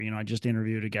I just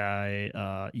interviewed a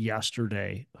guy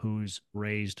yesterday who's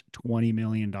raised $20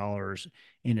 million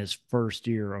in his first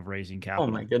year of raising Oh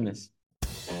my capital. goodness.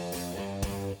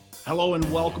 Hello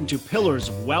and welcome to Pillars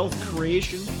of Wealth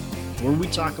Creation, where we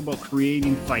talk about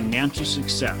creating financial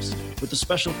success with a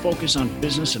special focus on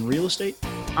business and real estate.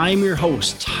 I'm your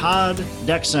host, Todd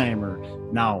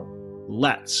Dexheimer. Now,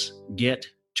 let's get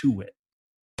to it.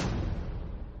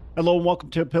 Hello and welcome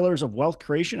to Pillars of Wealth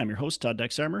Creation. I'm your host, Todd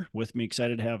Dexheimer. With me,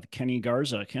 excited to have Kenny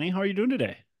Garza. Kenny, how are you doing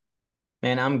today?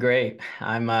 Man, I'm great.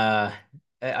 I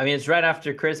mean it's right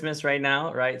after Christmas right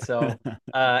now, right? So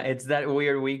it's that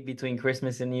weird week between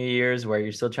Christmas and New Year's where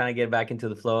you're still trying to get back into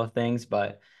the flow of things,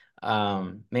 but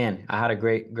man, I had a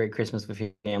great Christmas with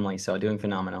your family, so doing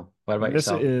phenomenal. What about This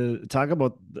yourself? is talk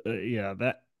about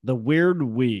that the weird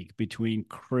week between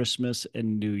Christmas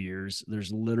and New Year's.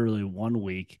 There's literally 1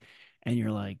 week, and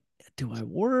you're like, do I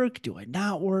work? Do I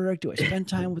not work? Do I spend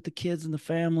time with the kids and the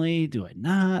family? Do I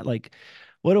not? Like,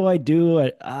 what do I do?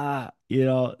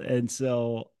 And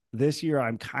so this year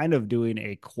I'm kind of doing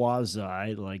a quasi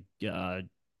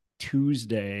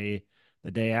Tuesday,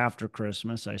 the day after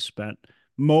Christmas. I spent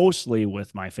mostly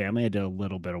with my family. I did a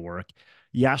little bit of work.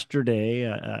 Yesterday,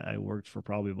 I worked for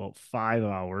probably about 5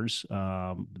 hours,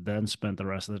 then spent the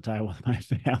rest of the time with my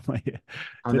family.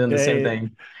 I'm doing the same Today,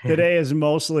 thing. today is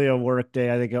mostly a work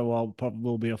day. I think it will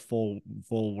probably be a full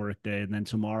work day, and then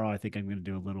tomorrow I think I'm going to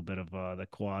do a little bit of the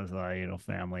quasi,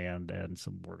 family and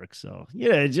some work. So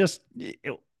yeah,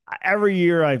 every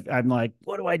year I'm like,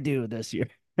 what do I do this year?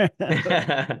 Do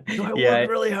I work Yeah,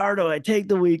 really hard? Or do I take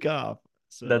the week off?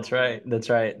 that's So right. That's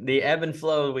right. The ebb and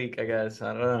flow week, I guess.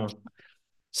 I don't know.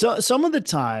 So some of the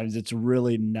times it's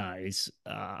really nice.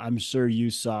 I'm sure you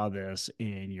saw this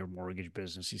in your mortgage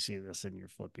business. You see this in your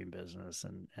flipping business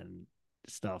and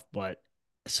stuff. But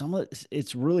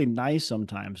it's really nice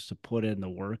sometimes to put in the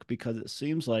work because it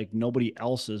seems like nobody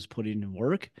else is putting in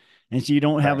work, and so you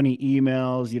don't have Right. any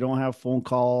emails, you don't have phone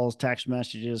calls, text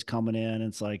messages coming in.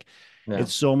 It's like Yeah.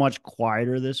 it's so much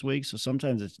quieter this week. So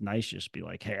sometimes it's nice just to be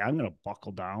like, hey, I'm gonna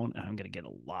buckle down and I'm gonna get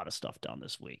a lot of stuff done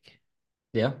this week.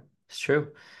 Yeah, it's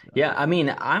true. So, Yeah, I mean,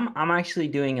 I'm actually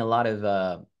doing a lot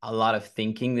of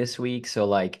thinking this week. So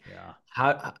like yeah.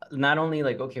 how not only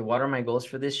like okay, what are my goals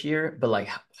for this year, but like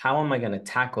how am I going to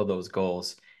tackle those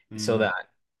goals so Mm. that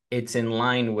it's in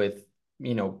line with,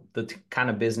 the kind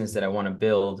of business that I want to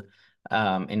build,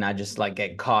 and not just like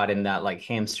get caught in that like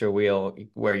hamster wheel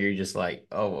where you're just like,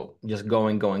 oh, just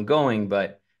going,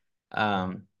 but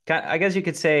I guess you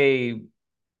could say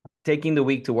taking the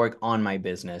week to work on my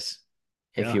business,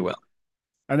 if Yeah. you will.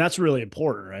 And that's really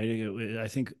important, right? I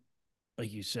think,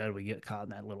 like you said, we get caught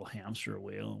in that little hamster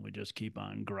wheel and we just keep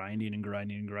on grinding and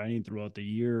grinding and grinding throughout the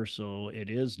year. So it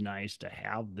is nice to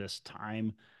have this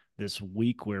time, this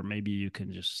week where maybe you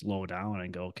can just slow down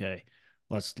and go, okay,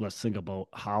 let's think about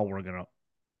how we're gonna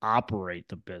operate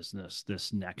the business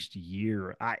this next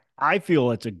year. I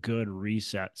feel it's a good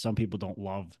reset. Some people don't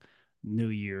love New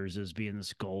Year's as being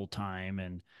this goal time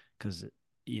and because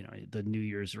the New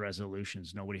Year's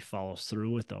resolutions nobody follows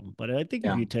through with them. But I think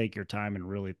if Yeah, you take your time and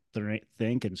really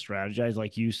think and strategize,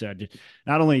 like you said,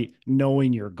 not only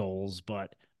knowing your goals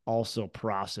but also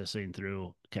processing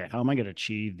through, okay, how am I going to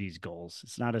achieve these goals?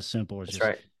 It's not as simple as that's just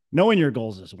right. knowing your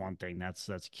goals is one thing. That's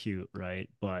cute, right?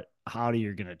 But how do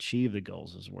you going to achieve the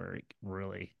goals is where it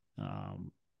really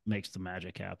makes the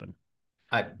magic happen.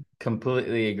 I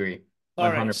completely agree. All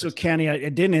right, so 100%. Kenny, I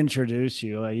didn't introduce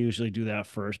you. I usually do that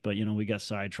first, but we got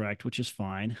sidetracked, which is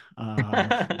fine. So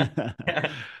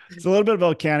a little bit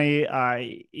about Kenny.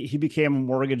 He became a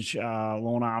mortgage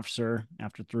loan officer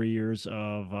after 3 years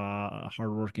of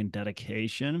hard work and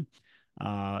dedication.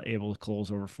 Able to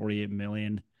close over 48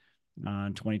 million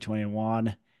in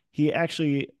 2021. He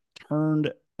actually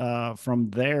turned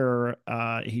from there.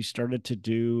 He started to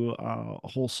do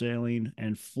wholesaling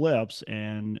and flips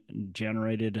and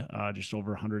generated just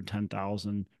over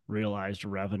 110,000 realized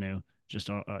revenue just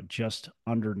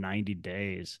under 90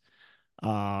 days.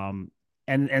 And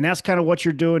that's kind of what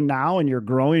you're doing now, and you're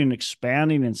growing and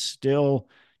expanding and still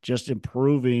just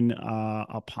improving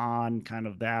upon kind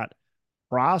of that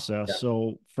process. Yeah.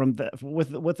 So from that,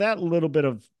 with that little bit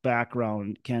of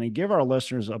background, can you give our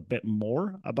listeners a bit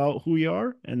more about who you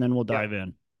are, and then we'll Yeah. dive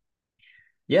in.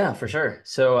 Yeah, for sure.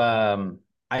 So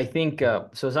I think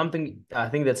something I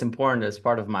think that's important as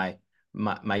part of my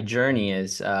journey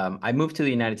is I moved to the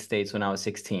United States when I was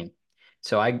 16.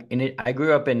 So I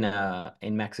grew up in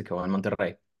Mexico in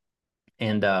Monterrey.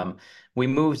 And we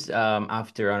moved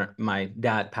after my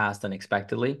dad passed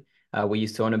unexpectedly. We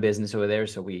used to own a business over there,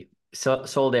 so we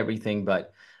sold everything.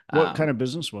 But What kind um, of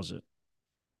business was it?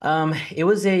 It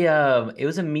was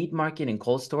a meat market and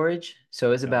cold storage. So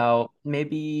it was Okay. about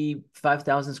maybe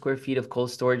 5,000 square feet of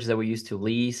cold storage that we used to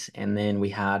lease, and then we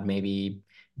had maybe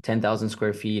 10,000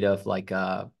 square feet of like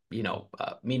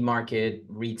meat market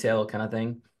retail kind of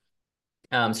thing.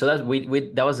 So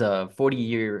that was a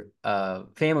 40-year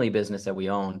family business that we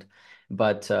owned.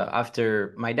 But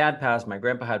after my dad passed, my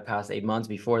grandpa had passed 8 months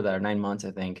before that, or 9 months,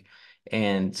 I think.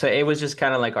 And so it was just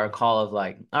kind of like our call of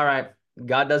like, all right,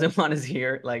 God doesn't want us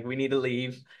here. Like we need to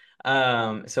leave.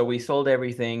 So we sold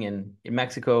everything, and in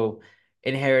Mexico,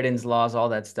 inheritance laws, all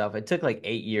that stuff. It took like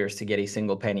 8 years to get a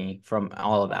single penny from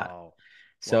all of that. Wow. Wow.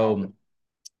 So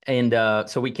and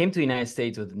so we came to the United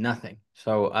States with nothing.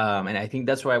 So, and I think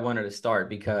that's where I wanted to start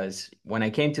because when I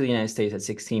came to the United States at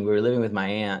 16, we were living with my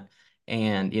aunt,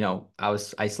 and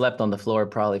I slept on the floor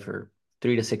probably for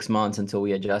 3 to 6 months until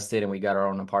we adjusted and we got our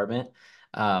own apartment.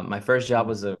 My first job Mm.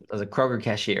 was a Kroger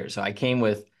cashier, so I came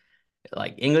with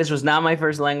like English was not my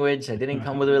first language. I didn't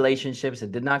come with relationships.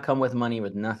 It did not come with money,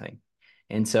 with nothing,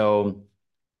 and so.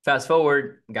 Fast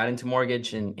forward, got into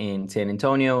mortgage in San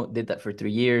Antonio, did that for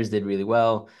 3 years, did really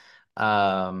well.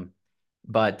 Um,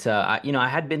 but I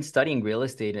had been studying real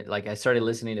estate. Like I started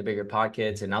listening to bigger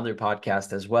podcasts and other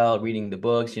podcasts as well, reading the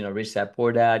books, Rich Dad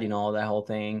Poor Dad, all that whole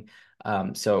thing.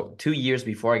 So 2 years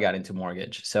before I got into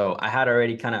mortgage. So I had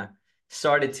already kind of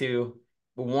started to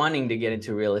wanting to get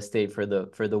into real estate for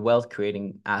the wealth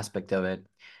creating aspect of it.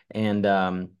 And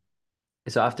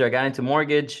so after I got into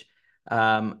mortgage,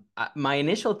 my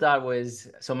initial thought was,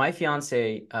 so my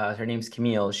fiance, her name's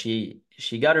Camille. She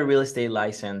got her real estate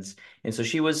license, and so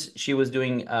she was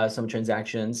doing some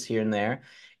transactions here and there,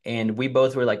 and we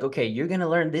both were like, okay, you're gonna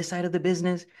learn this side of the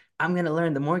business. I'm gonna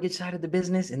learn the mortgage side of the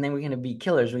business, and then we're gonna be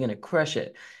killers. We're gonna crush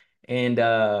it. And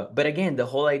but again, the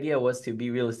whole idea was to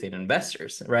be real estate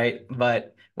investors, right?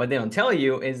 But what they don't tell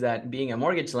you is that being a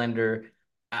mortgage lender,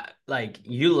 like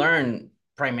you learn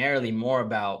primarily more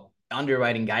about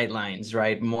underwriting guidelines,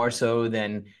 right? More so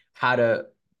than how to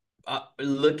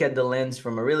look at the lens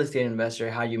from a real estate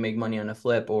investor, how you make money on a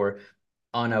flip or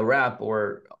on a wrap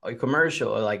or a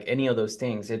commercial or like any of those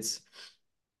things. It's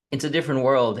a different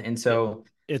world. And it, so,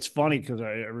 it's funny because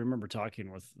I remember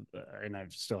talking with, and I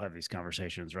still have these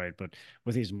conversations, right? But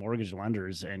with these mortgage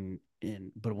lenders,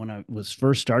 but when I was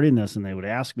first starting this, and they would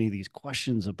ask me these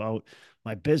questions about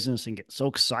my business and get so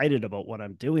excited about what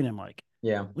I'm doing, I'm like,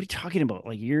 yeah, "What are you talking about?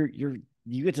 Like you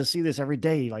get to see this every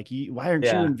day. Like, why aren't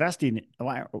you yeah, investing?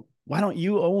 Why don't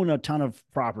you own a ton of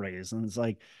properties?" And it's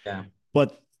like, yeah,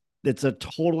 but it's a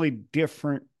totally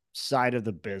different side of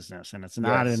the business, and it's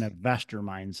not an yes, investor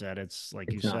mindset. It's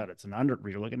like you it's said, not. it's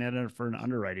you're looking at it for an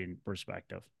underwriting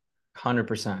perspective.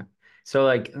 100%. So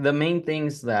like the main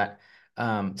things that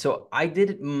so I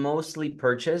did mostly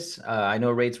purchase. I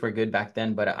know rates were good back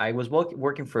then, but I was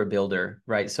working for a builder,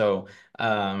 right? So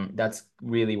that's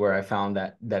really where I found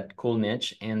that cool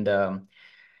niche. And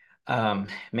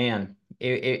man,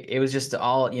 it was just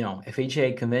all,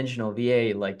 FHA, conventional,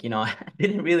 VA, like, I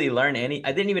didn't really learn I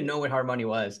didn't even know what hard money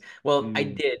was. Well, I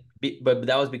Mm, did, but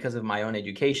that was because of my own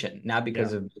education, not yeah,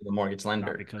 because of the mortgage not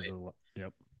lender. because of what.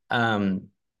 Yep. Um,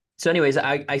 so anyways,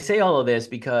 I say all of this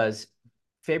because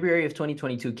February of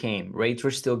 2022 came. Rates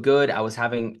were still good.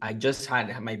 I just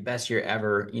had my best year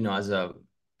ever, as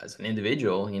an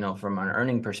individual, from an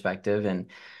earning perspective.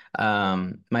 And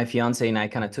my fiance and I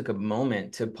kind of took a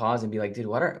moment to pause and be like, dude,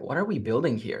 what are we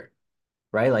building here?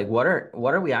 Right? Like what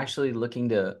are we actually looking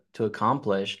to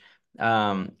accomplish?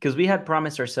 Because we had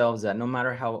promised ourselves that no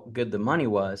matter how good the money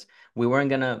was, we weren't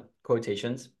gonna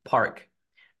quotations park,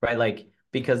 right? Like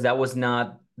because that was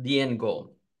not the end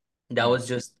goal. Yeah.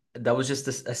 That was just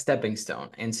a stepping stone.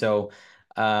 And so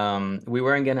we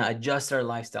weren't gonna adjust our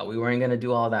lifestyle. We weren't gonna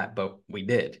do all that, but we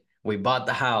did. We bought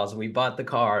the house, we bought the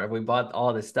car, we bought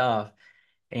all the stuff.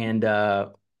 And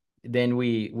then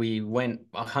we went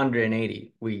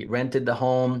 180. We rented the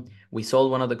home, we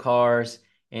sold one of the cars,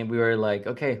 and we were like,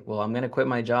 okay, well, I'm gonna quit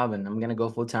my job and I'm gonna go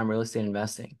full-time real estate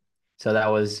investing. So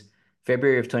that was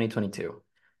February of 2022.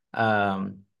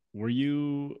 Um, Were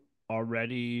you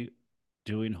already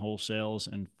doing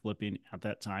wholesales and flipping at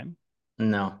that time?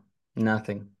 no,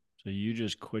 nothing. So you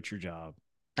just quit your job.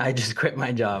 I just quit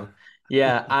my job.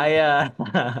 Yeah, I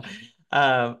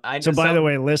So, know by the some.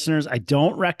 way, listeners, I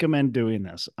don't recommend doing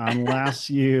this unless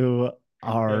you Yeah.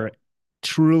 are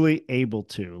truly able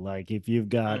to. Like, if you've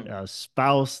got Mm, a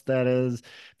spouse that is,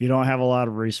 if you don't have a lot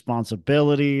of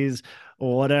responsibilities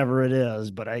or whatever it is,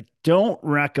 but I don't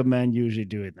recommend usually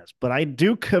doing this. But I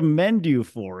do commend you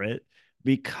for it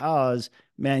because,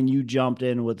 man, you jumped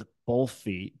in with both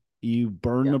feet. You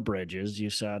burned yeah, the bridges.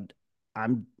 You said,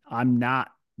 I'm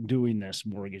not doing this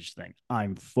mortgage thing.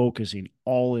 I'm focusing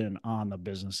all in on the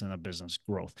business and the business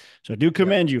growth. So I do Yep.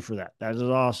 commend you for that. That is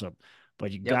awesome.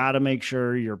 But you Yep. got to make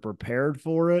sure you're prepared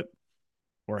for it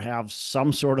or have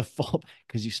some sort of fault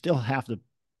because you still have to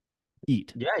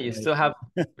eat, Yeah, you right? still have,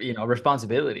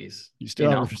 responsibilities, You still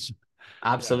have, yeah.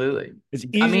 Absolutely. It's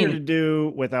I easier to mean,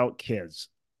 do without kids.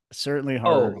 Certainly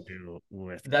harder to oh, do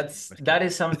that's with that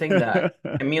kids. is something that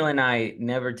Emil and I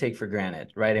never take for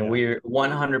granted, right? And Yeah. we're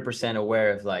 100%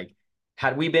 aware of, like,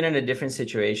 had we been in a different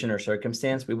situation or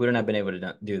circumstance, we wouldn't have been able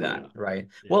to do that, right?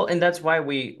 Yeah. Well, and that's why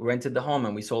we rented the home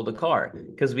and we sold the car,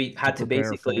 because we To had to prepare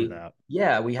for basically, that.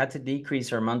 yeah, we had to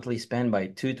decrease our monthly spend by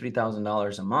 $2,000 to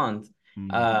 $3,000 a month,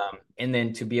 Mm, and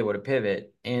then to be able to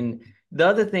pivot. And the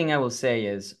other thing I will say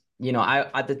is, I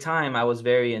at the time I was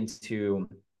very into,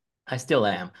 I still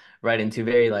am, right, into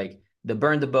very like the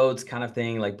burn the boats kind of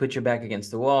thing, like put your back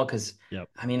against the wall. Because yep.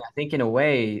 I mean, I think in a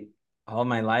way, all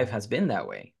my life has been that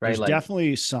way, right? There's Like,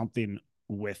 definitely something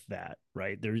with that,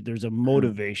 right? There's a mhm.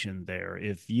 motivation there.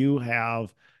 If you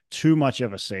have too much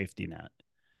of a safety net,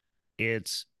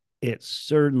 it's it's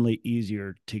certainly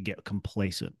easier to get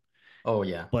complacent. Oh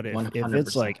yeah, But if it's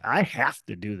 100%. like I have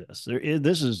to do this,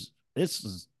 this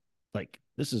is like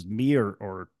this is me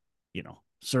or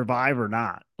survive or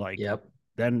not, like Yep.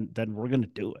 then we're gonna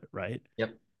do it, right?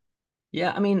 Yep.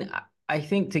 Yeah, I mean, I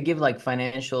think to give like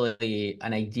financially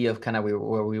an idea of kind of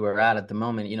where we were at the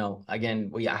moment,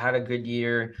 again, I had a good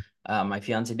year. My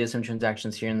fiance did some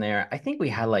transactions here and there. I think we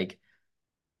had like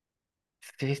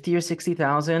 50 or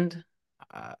 60,000,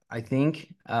 I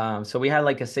think. So we had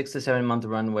like a 6 to 7 month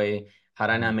runway had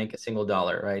I not Mhm. make a single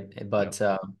dollar, right? Yep. But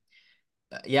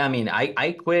yeah, I mean,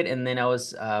 I quit, and then I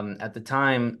was, at the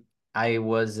time I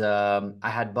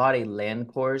had bought a land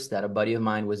course that a buddy of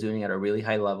mine was doing at a really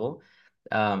high level.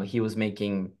 He was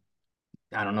making,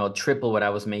 I don't know, triple what I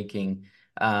was making,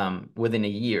 within a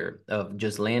year of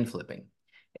just land flipping.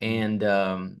 Mhm.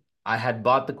 And I had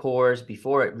bought the course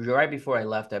right before I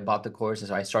left. I bought the course, and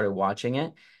so I started watching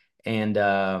it. And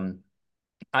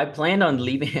I planned on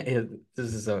leaving.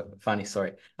 This is a funny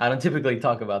story. I don't typically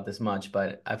talk about this much,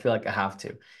 but I feel like I have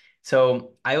to.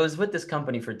 So I was with this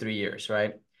company for 3 years,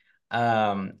 right?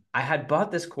 I had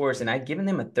bought this course and I'd given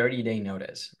them a 30-day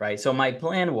notice, right? So my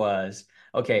plan was,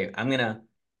 okay, I'm gonna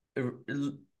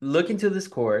look into this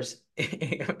course,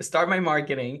 start my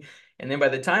marketing, and then by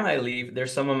the time I leave,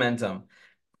 there's some momentum,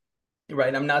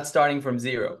 right? I'm not starting from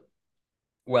zero.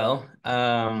 Well,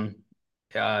 I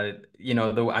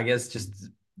guess just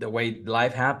the way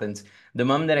life happens. The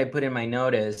moment that I put in my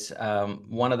notice,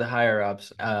 one of the higher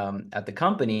ups, at the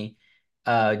company,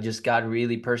 just got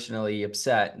really personally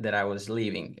upset that I was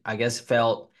leaving. I guess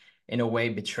felt in a way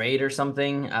betrayed or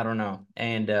something. I don't know,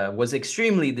 and was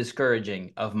extremely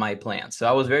discouraging of my plans. So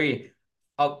I was very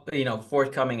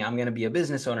forthcoming. I'm going to be a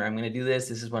business owner. I'm going to do this.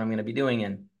 This is what I'm going to be doing,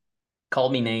 and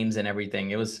called me names and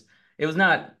everything. It was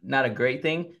not a great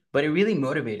thing, but it really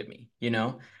motivated me, you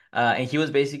know. And he was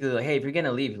basically like, "Hey, if you're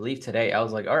gonna leave, leave today." I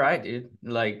was like, "All right, dude,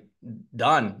 like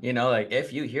done." Like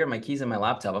if you hear my keys in my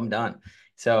laptop, I'm done.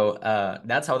 So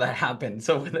that's how that happened.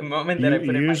 So the moment that You I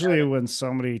put in my usually notice, when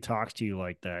somebody talks to you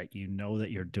like that, you know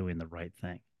that you're doing the right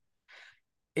thing.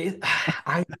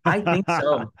 I think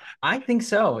so. I think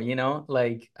so,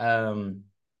 like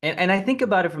and I think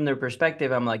about it from their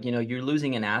perspective. I'm like, you're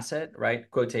losing an asset, right?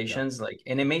 Yep. Quotations, like,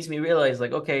 and it makes me realize,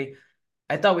 like, okay,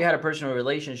 I thought we had a personal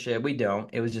relationship. We don't.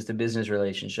 It was just a business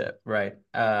relationship, right?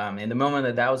 And the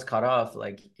moment that was cut off,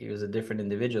 like, it was a different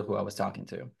individual who I was talking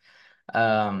to.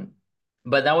 Um,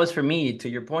 but that was for me, to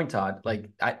your point, Todd.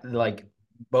 Like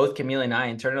both Camille and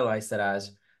I internalized that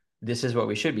as this is what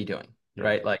we should be doing, Yeah.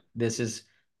 right? Like this is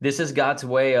God's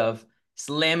way of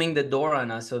slamming the door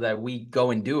on us so that we go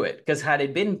and do it. Because had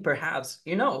it been perhaps,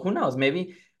 who knows,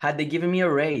 maybe had they given me a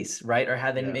raise, right? Or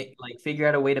had they Yeah. like figure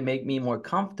out a way to make me more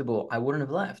comfortable, I wouldn't have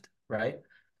left, right?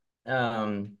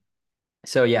 Um,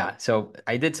 so yeah, so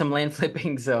I did some land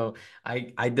flipping. So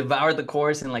I devoured the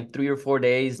course in like 3 or 4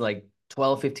 days, like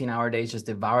 12, 15-hour days, just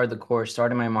devoured the course,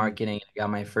 started my Mm. marketing. I got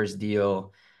my first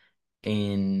deal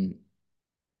in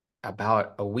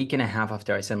about a week and a half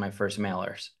after I sent my first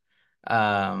mailers.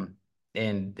 Um,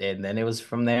 and then it was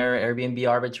from there, Airbnb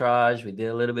arbitrage. We did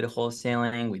a little bit of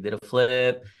wholesaling, we did a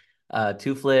flip,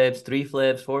 two flips, three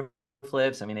flips, four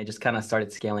flips. I mean, it just kind of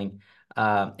started scaling.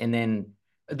 And then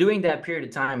during that period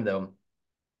of time though,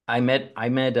 I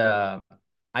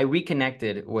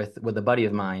reconnected with a buddy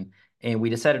of mine, and we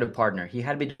decided to partner. He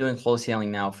had been doing wholesaling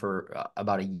now for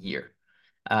about a year.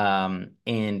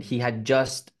 And he had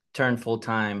just turned full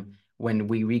time when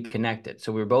we reconnected.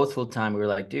 So we were both full time. We were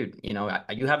like, dude,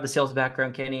 you have the sales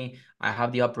background, Kenny. I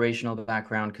have the operational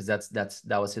background because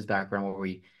that was his background where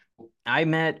we I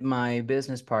met my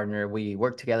business partner. We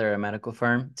worked together at a medical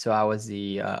firm. So I was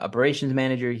the operations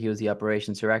manager. He was the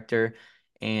operations director.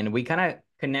 And we kind of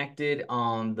connected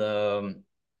on the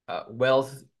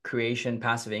wealth creation,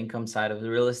 passive income side of the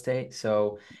real estate.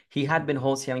 So he had been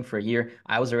wholesaling for a year.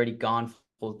 I was already gone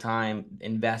full time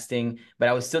investing, but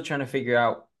I was still trying to figure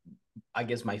out, I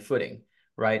guess, my footing,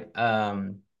 right?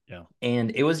 Yeah.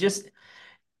 And it was just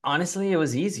honestly, it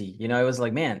was easy. It was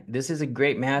like, man, this is a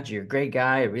great match. You're a great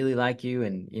guy. I really like you.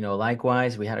 And,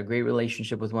 likewise, we had a great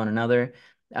relationship with one another.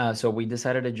 So we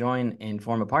decided to join and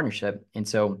form a partnership. And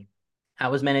so I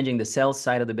was managing the sales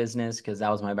side of the business because that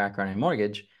was my background in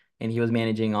mortgage. And he was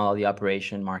managing all the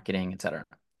operation, marketing, etc.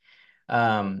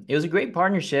 It was a great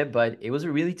partnership, but it was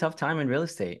a really tough time in real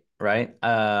estate, right?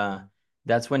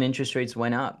 That's when interest rates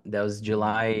went up. That was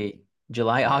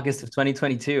August of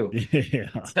 2022.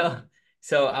 Yeah. So,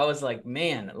 so I was like,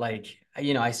 man, like,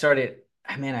 I started,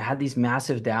 man, I had these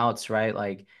massive doubts, right?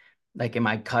 Like, am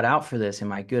I cut out for this?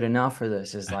 Am I good enough for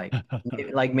this? Is like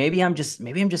maybe I'm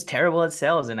just terrible at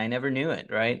sales and I never knew it,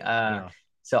 right? Yeah.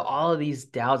 So all of these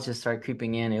doubts just started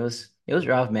creeping in. It was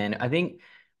rough, man. I think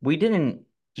we didn't,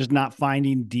 Just not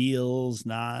finding deals,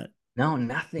 not, no,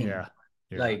 nothing. yeah.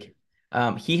 Yeah. Like,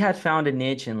 he had found a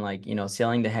niche in like,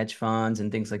 selling to hedge funds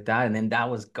and things like that, and then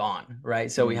that was gone,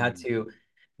 right? So we had Mm. to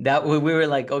that we were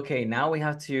like, okay, now we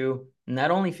have to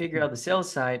not only figure out the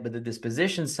sales side, but the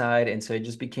disposition side, and so it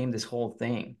just became this whole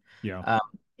thing. Yeah. Um,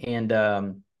 and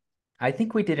I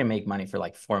think we didn't make money for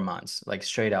like 4 months, like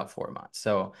straight out 4 months.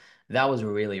 So that was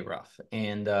really rough.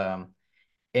 And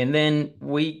then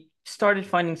we started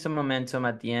finding some momentum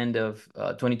at the end of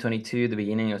 2022, the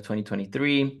beginning of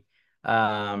 2023.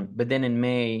 But then in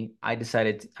May, I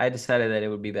decided that it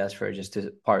would be best for us just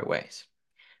to part ways,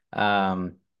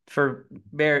 um, for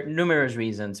numerous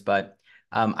reasons. But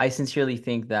I sincerely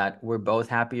think that we're both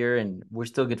happier and we're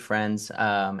still good friends.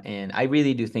 And I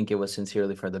really do think it was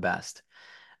sincerely for the best.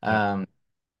 Yeah. Um,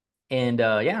 and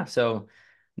yeah, so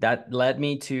that led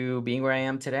me to being where I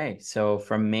am today. So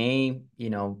from May,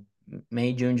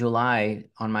 May, June, July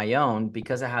on my own,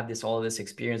 because I had all of this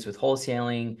experience with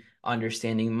wholesaling,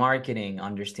 understanding marketing,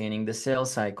 understanding the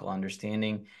sales cycle,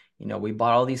 understanding, we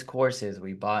bought all these courses,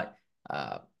 we bought,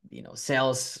 uh,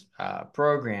 sales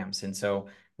programs. And so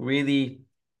really,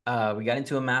 we got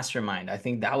into a mastermind. I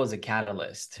think that was a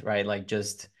catalyst, right? Like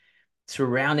just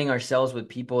surrounding ourselves with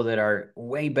people that are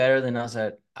way better than us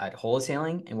at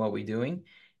wholesaling and what we're doing.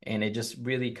 And it just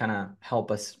really kind of help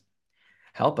us,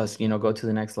 go to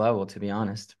the next level, to be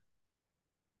honest.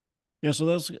 Yeah.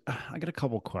 So I got a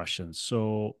couple questions.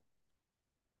 So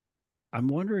I'm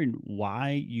wondering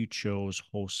why you chose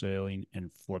wholesaling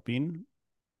and flipping.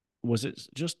 Was it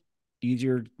just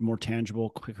easier, more tangible,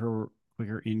 quicker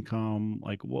income?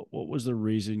 Like what was the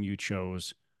reason you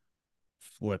chose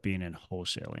flipping and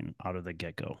wholesaling out of the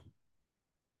get-go?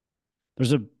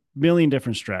 There's a million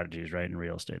different strategies, right, in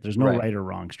real estate. There's no Right. right or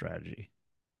wrong strategy.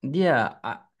 Yeah.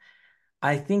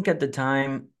 I think at the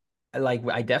time, like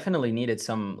I definitely needed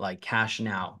some like cash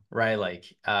now, right? Like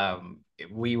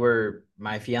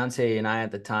my fiance and I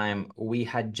at the time, we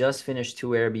had just finished two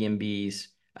Airbnbs.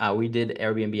 We did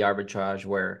Airbnb arbitrage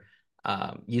where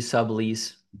you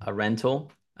sublease a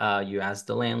rental. You ask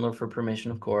the landlord for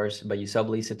permission, of course, but you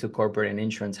sublease it to corporate and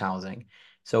insurance housing.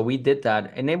 So we did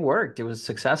that and it worked. It was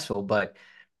successful, but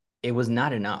it was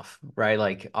not enough, right?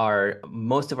 Like our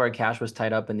most of our cash was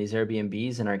tied up in these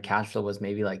Airbnbs, and our cash flow was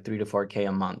maybe like 3 to 4K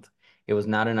a month. It was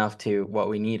not enough to what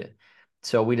we needed.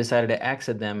 So we decided to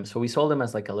exit them. So we sold them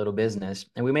as like a little business,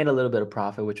 and we made a little bit of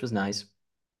profit, which was nice.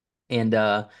 And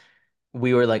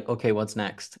we were like, okay, what's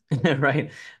next? Right.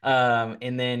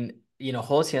 And then,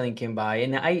 wholesaling came by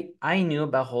and I knew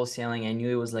about wholesaling. I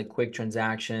knew it was like quick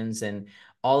transactions and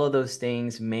all of those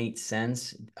things made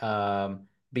sense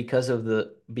because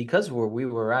where we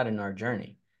were at in our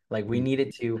journey. Like we Mm.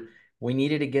 needed to we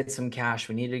needed to get some cash,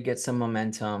 we needed to get some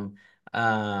momentum.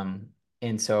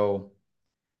 And so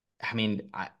I mean,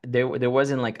 there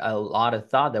wasn't like a lot of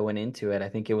thought that went into it. I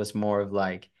think it was more of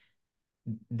like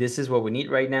this is what we need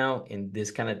right now, and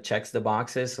this kind of checks the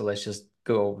boxes. So let's just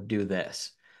go do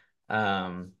this.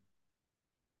 Um,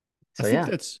 so yeah,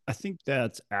 I think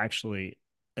that's actually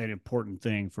an important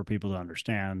thing for people to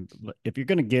understand. If you're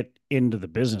going to get into the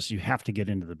business, you have to get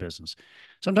into the business.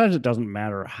 Sometimes it doesn't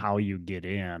matter how you get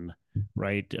in,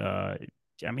 right? I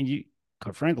mean,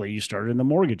 quite frankly, you started in the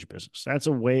mortgage business. That's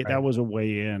a way, Right. that was a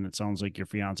way in. It sounds like your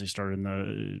fiance started in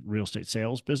the real estate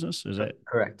sales business. Is that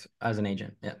Correct. As an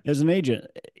agent. Yeah. as an agent?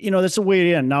 That's a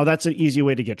way in. Now, that's an easy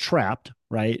way to get trapped,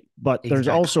 right? But there's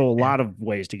also Exactly. a Yeah. lot of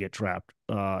ways to get trapped.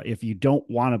 If you don't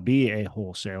want to be a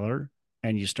wholesaler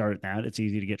and you start in that, it's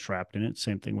easy to get trapped in it.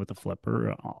 Same thing with the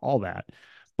flipper, all that.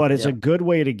 But it's a Yeah. good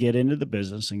way to get into the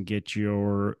business and get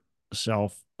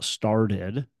yourself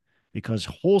started because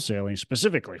wholesaling,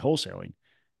 specifically wholesaling,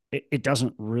 it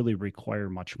doesn't really require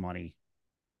much money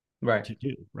Right. to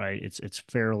do, right? It's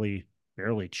fairly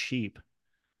cheap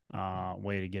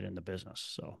way to get in the business.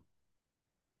 So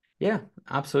Yeah,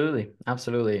 absolutely.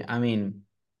 Absolutely. I mean,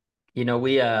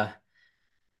 we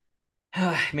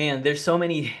man, there's so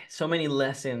many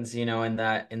lessons, in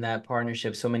that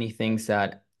partnership, so many things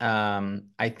that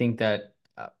I think that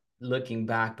looking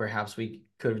back, perhaps we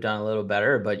could have done a little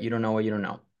better, but you don't know what you don't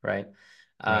know, right?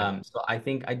 right. So I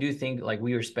do think like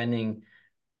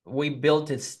we built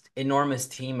this enormous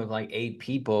team of like 8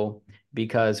 people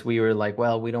because we were like,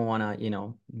 well, we don't want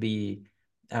to, be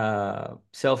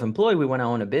self-employed. We want to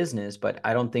own a business, but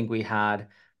I don't think we had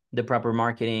the proper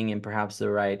marketing and perhaps the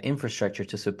right infrastructure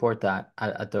to support that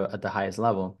at the highest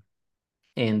level.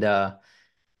 And yeah,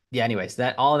 anyways,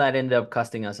 that all that ended up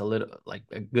costing us a little, like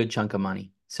a good chunk of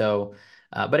money. So,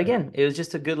 but again, it was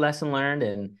just a good lesson learned.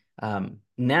 And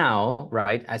now,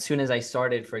 right, as soon as I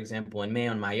started, for example, in May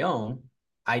on my own,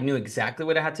 I knew exactly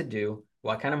what I had to do,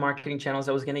 what kind of marketing channels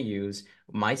I was going to use,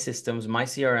 my systems, my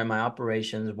CRM, my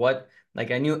operations, like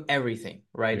I knew everything,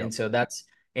 right? Yep. And so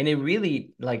and it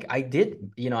really, like I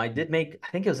did make,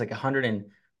 I think it was like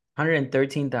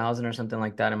 113,000 or something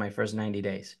like that in my first 90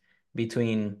 days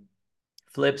between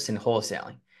flips and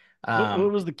wholesaling. What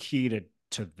Um, was the key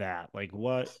to that? Like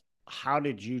what how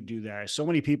did you do that? So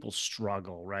many people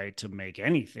struggle, right, to make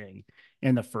anything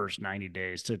in the first 90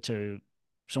 days to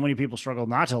so many people struggle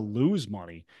not to lose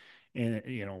money in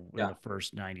yeah, the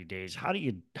first 90 days. How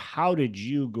did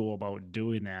you go about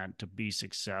doing that to be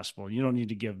successful? You don't need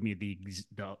to give me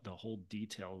the whole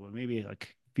detail, but maybe a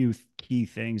few key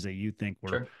things that you think were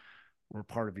sure. were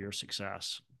part of your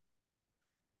success.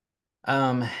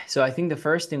 So I think the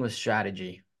first thing was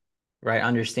strategy, right?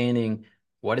 Understanding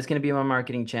what is going to be my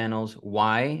marketing channels,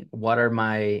 why, what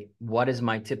is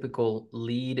my typical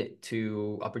lead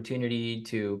to opportunity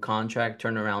to contract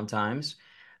turnaround times.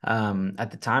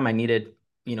 At the time I needed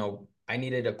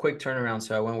a quick turnaround,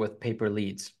 so I went with paper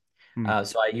leads. Hmm.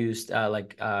 So I used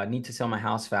Need to Sell My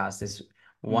House Fast is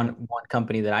one Hmm. one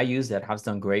company that I use that has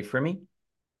done great for me.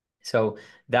 So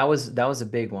that was a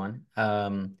big one.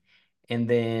 And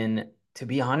then to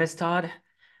be honest, Todd,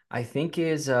 I think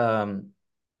it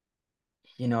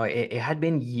had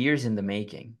been years in the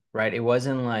making, right? It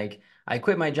wasn't like I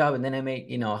quit my job and then I made,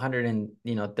 100 and,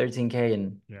 13K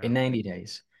in Yeah. 90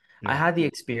 days. I Yeah. had the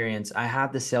experience, I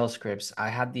had the sales scripts, I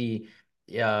had the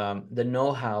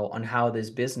know-how on how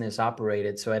this business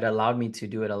operated, so it allowed me to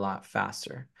do it a lot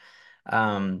faster.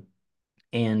 Um,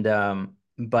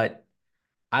 but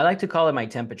I like to call it my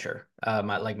temperature.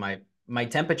 My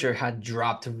temperature had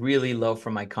dropped really low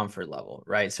from my comfort level,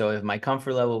 right? So if my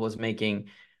comfort level was making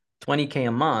 20K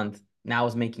a month, now I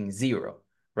was making zero,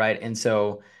 right? And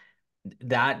so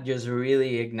that just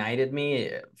really ignited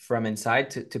me from inside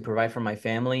to provide for my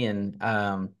family, and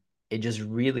it just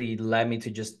really led me to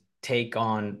just take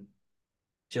on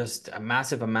just a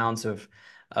massive amounts of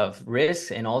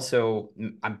risks, and also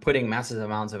I'm putting massive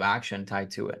amounts of action tied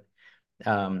to it.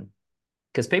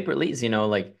 Because paper leads,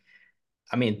 like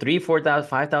I mean, 3, 4,000,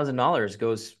 $5,000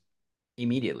 goes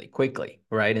immediately, quickly,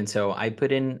 right? And so I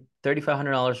put in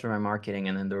 $3,500 for my marketing,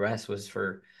 and then the rest was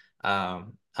for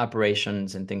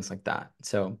operations and things like that.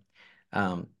 So,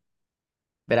 um,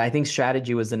 but I think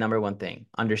strategy was the number one thing. Yeah.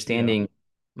 Understanding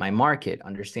my market,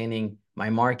 understanding my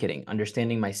marketing,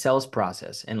 understanding my sales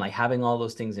process, and like having all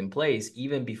those things in place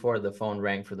even before the phone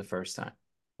rang for the first time.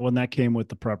 When that came with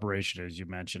the preparation, as you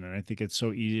mentioned, and I think it's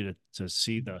so easy to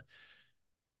see the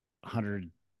 100+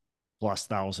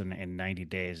 thousand in 90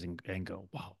 days and go,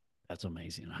 wow, that's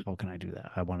amazing. How can I do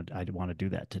that? I want to do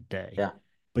that today. Yeah.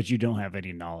 But you don't have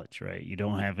any knowledge, right? You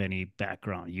don't have any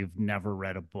background. You've never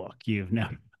read a book. You've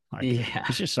never like Yeah.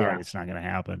 it's just sorry, Yeah. it's not going to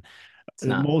happen. It's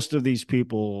not. Most of these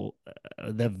people,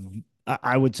 the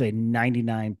I would say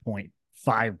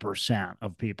 99.5%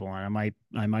 of people, and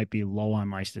I might be low on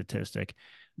my statistic,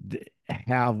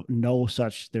 have no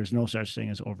such. There's no such thing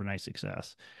as overnight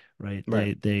success, right?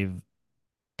 Right. They've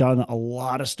done a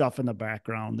lot of stuff in the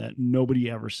background that nobody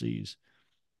ever sees.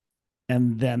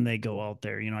 And then they go out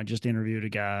there. I just interviewed a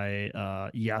guy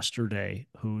yesterday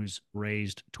who's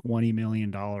raised $20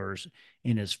 million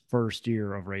in his first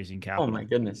year of raising Oh my capital.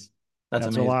 goodness. That's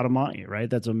That's a amazing. lot of money, right?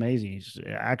 That's amazing. He's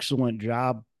excellent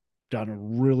job, done a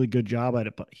really good job at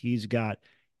it, but he's got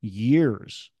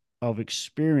years of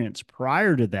experience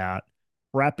prior to that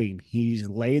prepping. He's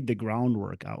laid the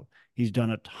groundwork out. He's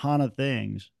done a ton of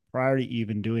things prior to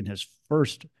even doing his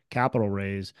first capital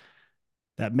raise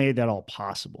that made that all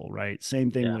possible, right?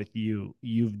 Same thing Yeah. with you.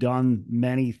 You've done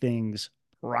many things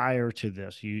prior to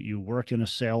this. You worked in a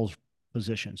sales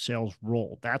position, sales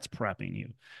role. That's prepping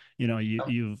you.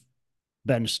 You've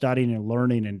been studying and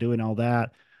learning and doing all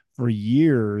that for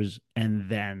years, and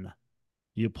then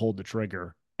you pulled the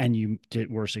trigger and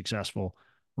were successful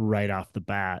right off the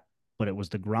bat. But it was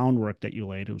the groundwork that you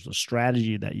laid. It was the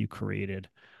strategy that you created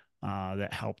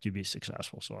that helped you be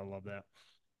successful. So I love that.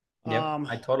 Yep. Um,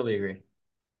 I totally agree.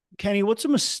 Kenny, what's a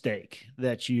mistake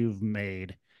that you've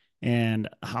made, and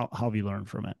how have you learned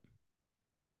from it?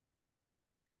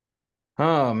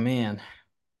 Oh man.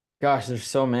 Gosh, there's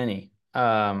so many.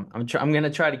 I'm gonna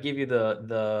try to give you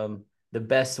the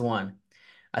best one.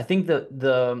 I think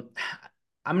the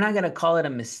I'm not gonna call it a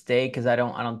mistake because I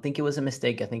don't think it was a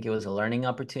mistake. I think it was a learning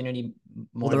opportunity Well,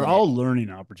 more they're than all any. learning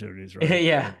opportunities, right?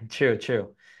 Yeah, true,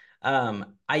 true.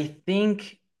 I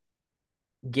think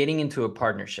getting into a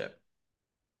partnership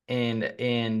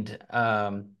and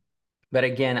but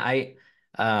again,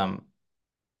 um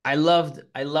I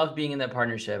loved being in that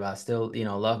partnership. I still,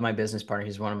 love my business partner.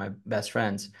 He's one of my best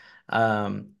friends.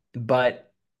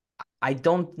 But I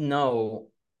don't know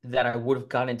that I would have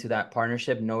got into that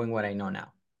partnership knowing what I know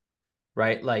now,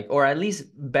 right? Like, or at least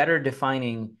better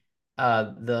defining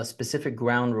the specific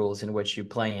ground rules in which you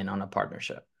play in on a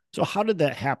partnership. So how did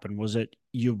that happen? Was it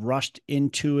you rushed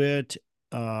into it?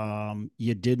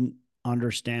 You didn't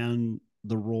understand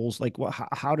the rules? Like what?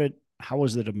 How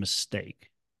was it a mistake?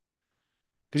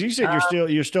 Because you said Uh,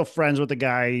 you're still friends with the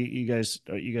guy. You guys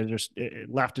are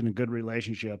left in a good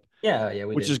relationship, yeah, yeah,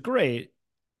 we which is did. great.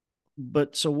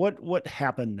 But so what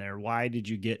happened there? Why did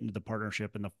you get into the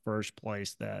partnership in the first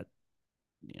place?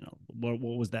 What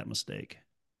was that mistake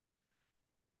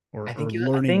or I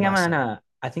learning think lesson?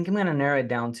 I think I'm gonna narrow it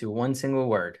down to one single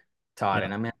word, Todd, Yeah.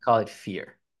 and I'm gonna call it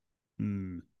fear.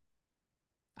 Mm,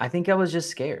 I think I was just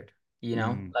scared,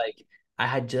 mm. like I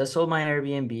had just sold my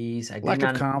Airbnbs. I did Lack of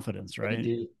not know confidence, what to right?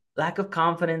 do. Lack of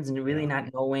confidence and really Yeah.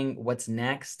 not knowing what's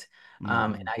next.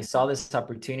 And Hmm. I saw this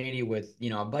opportunity with,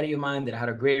 a buddy of mine that I had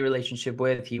a great relationship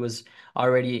with. He was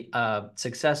already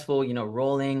successful,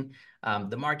 rolling.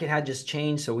 The market had just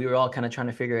changed, so we were all kind of trying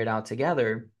to figure it out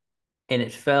together. And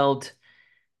it felt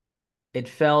it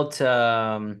felt,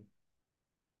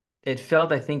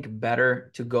 I think,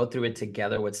 better to go through it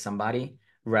together with somebody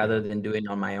rather Yeah. than doing it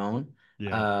on my own.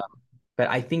 Yeah. Uh, but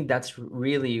I think that's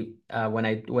really when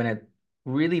I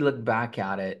really look back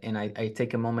at it and I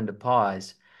take a moment to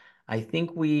pause. I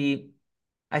think we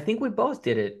I think we both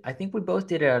did it. I think we both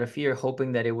did it out of fear,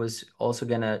 hoping that it was also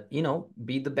gonna,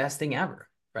 be the best thing ever,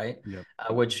 right? Yep.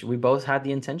 Which we both had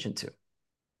the intention to.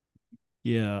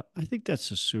 Yeah. I think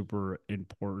that's a super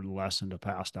important lesson to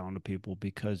pass down to people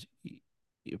because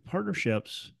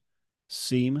partnerships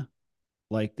seem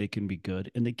like they can be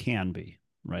good and they can be,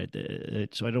 right?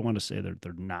 So I don't want to say that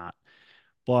they're not,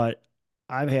 but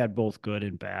I've had both good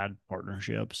and bad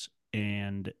partnerships,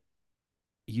 and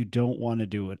you don't want to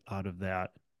do it out of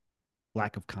that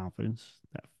lack of confidence,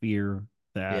 that fear,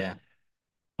 that Yeah,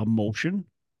 emotion.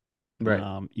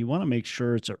 right, You want to make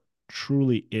sure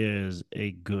truly is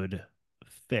a good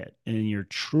fit, and you're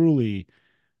truly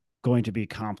going to be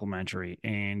complementary,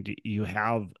 and you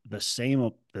have the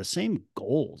same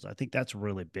goals. I think that's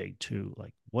really big too.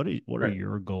 Like, what are right.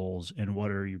 your goals, and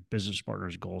what are your business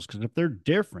partners' goals? Because if they're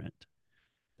different,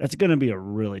 that's going to be a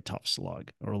really tough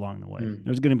slug or along the way. Mm,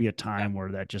 There's going to be a yeah, time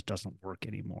where that just doesn't work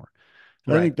anymore.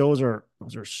 So I right, think those are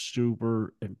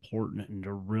super important, and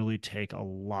to really take a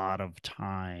lot of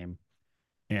time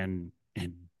and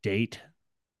date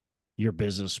your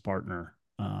business partner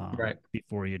right.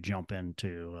 before you jump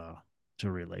to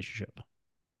a relationship,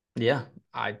 Yeah,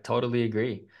 I totally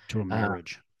agree. to a Uh,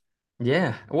 marriage.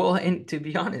 Yeah. Well, and to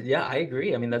be honest, yeah, I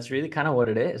agree. I mean, that's really kind of what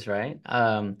it is, right?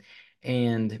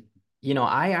 And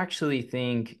I actually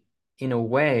think in a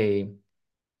way,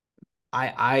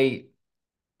 I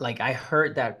like I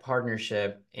heard that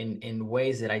partnership in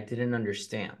ways that I didn't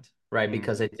understand, right? Mm,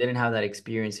 Because I didn't have that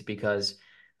experience because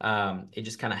it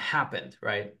just kind of happened,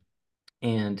 right?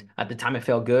 And at the time, it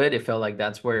felt good. It felt like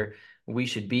that's where we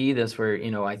should be. That's where,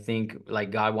 I think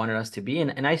like God wanted us to be.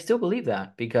 And I still believe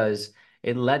that because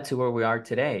it led to where we are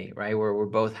today, right? Where we're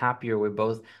both happier. We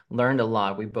both learned a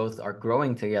lot. We both are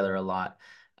growing together a lot.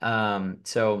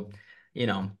 So, you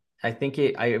know, I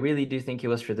really do think it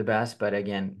was for the best. But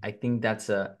again, I think that's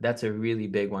a really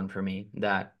big one for me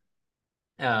that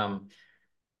Um,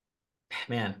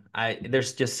 man, I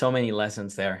there's just so many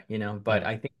lessons there, but Yeah.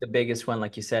 I think the biggest one,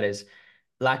 like you said, is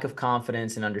lack of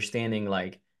confidence and understanding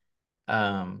like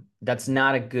that's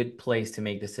not a good place to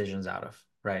make decisions out of,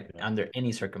 right? Yeah. Under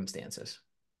any circumstances.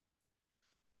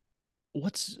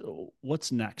 What's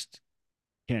what's next,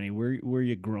 Kenny? Where are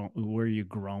you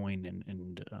growing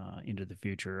and into the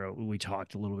future? We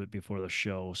talked a little bit before the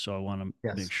show, so I want to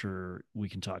make Yes. sure we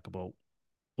can talk about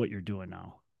what you're doing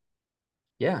now.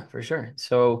 Yeah, for sure.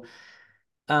 So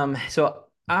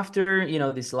after,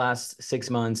 these last 6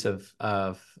 months of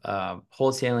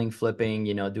wholesaling, flipping,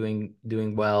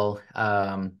 doing well,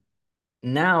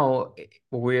 now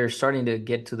we're starting to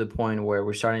get to the point where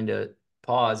we're starting to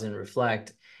pause and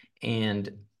reflect.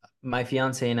 And my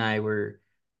fiance and I were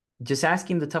just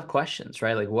asking the tough questions,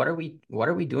 right? Like what are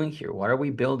we doing here? What are we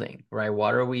building, right?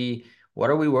 What are we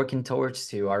working towards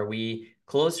to? Are we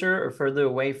closer or further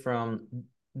away from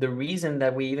the reason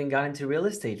that we even got into real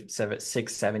estate 7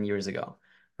 6 7 years ago,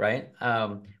 right?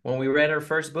 When we read our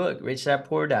first book, Rich Dad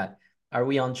Poor Dad, are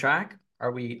we on track? Or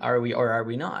are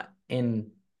we not?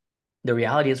 And the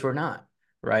reality is we're not,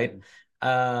 right?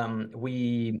 Mhm.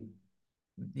 We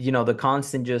the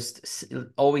constant just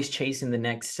always chasing the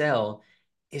next sell.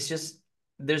 It's just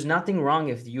there's nothing wrong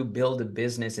if you build a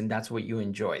business and that's what you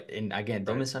enjoy. And again,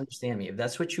 don't Right. misunderstand me. If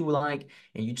that's what you like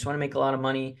and you just want to make a lot of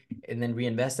money and then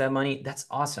reinvest that money, that's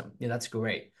awesome. Yeah, that's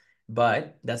great.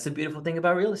 But that's the beautiful thing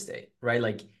about real estate, right?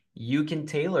 Like you can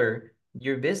tailor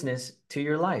your business to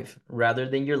your life rather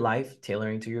than your life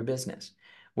tailoring to your business,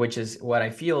 which is what I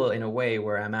feel in a way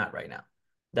where I'm at right now.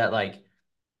 That like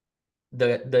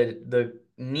the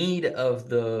need of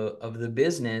the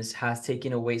business has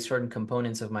taken away certain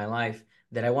components of my life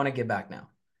that I want to get back now,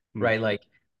 Mm. right? Like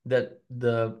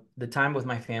the time with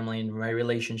my family and my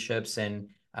relationships and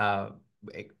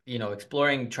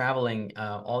exploring, traveling,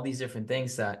 all these different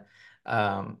things that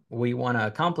we want to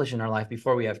accomplish in our life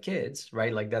before we have kids,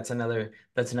 right? Like that's another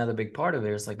big part of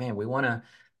it. It's like, man, we want to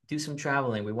do some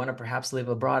traveling. We want to perhaps live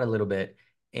abroad a little bit.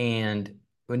 And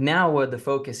but now what the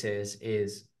focus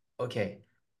is okay,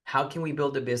 how can we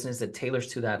build a business that tailors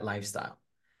to that lifestyle,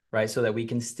 right? So that we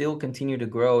can still continue to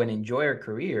grow and enjoy our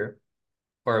career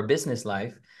or our business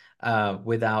life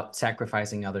without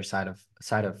sacrificing other side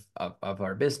of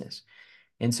our business.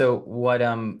 And so what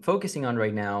I'm focusing on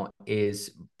right now is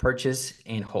purchase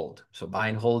and hold. So buy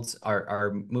and holds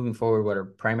are moving forward what our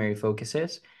primary focus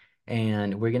is.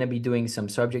 And we're going to be doing some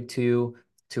subject to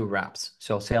wraps.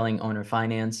 So selling owner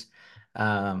finance.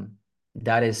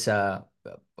 That is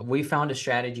we found a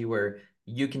strategy where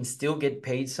you can still get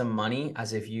paid some money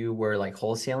as if you were like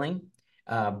wholesaling,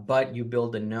 but you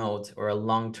build a note or a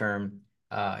long-term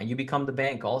and you become the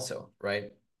bank also,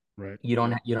 right? Right. You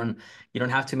don't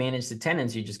have to manage the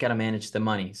tenants, you just got to manage the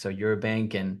money. So you're a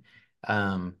bank. And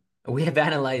we have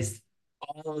analyzed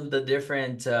all of the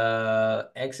different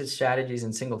exit strategies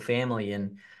in single family.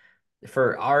 And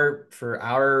for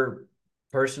our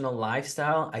personal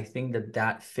lifestyle, I think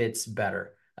that fits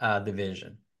better the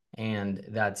vision. And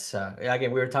that's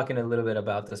again, we were talking a little bit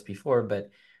about this before, but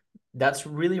that's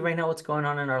really right now what's going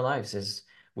on in our lives is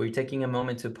we're taking a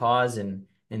moment to pause and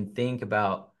think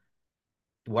about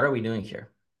what are we doing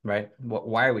here, right?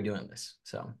 Why are we doing this?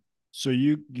 So, So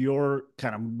your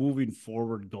kind of moving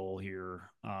forward goal here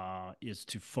is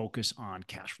to focus on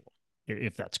cash flow,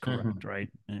 if that's correct, mhm, right?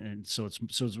 And so we're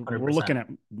 100%. looking at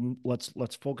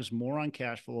let's focus more on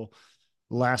cash flow,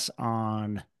 less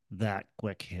on that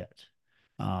quick hit.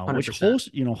 Which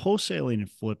 100%. wholesaling and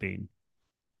flipping,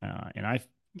 and I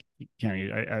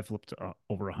flipped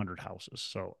over 100 houses,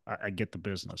 so I get the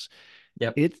business.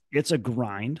 Yep. It's a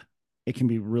grind. It can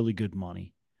be really good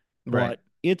money, Right. but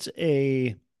it's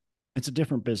a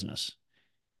different business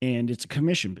and it's a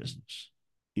commission business.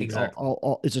 Exactly.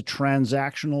 It's a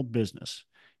transactional business.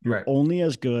 You're Right. only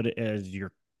as good as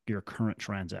your current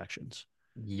transactions.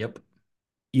 Yep.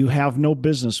 You have no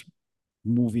business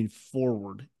moving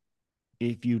forward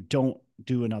if you don't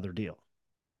do another deal,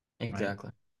 right?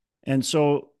 Exactly. And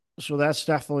so that's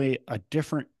definitely a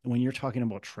different when you're talking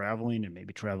about traveling and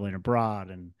maybe traveling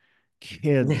abroad and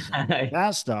kids and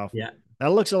that stuff. Yeah.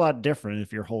 That looks a lot different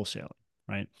if you're wholesaling,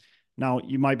 right? Now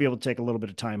you might be able to take a little bit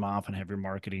of time off and have your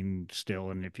marketing still,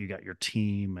 and if you got your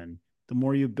team, and the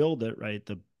more you build it, right,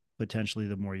 the potentially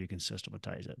the more you can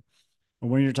systematize it. But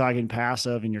when you're talking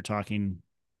passive and you're talking,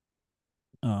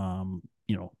 um,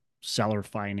 you know, seller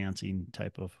financing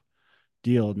type of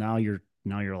deal, now you're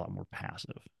a lot more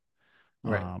passive.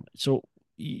 Right. So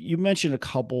you mentioned a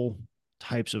couple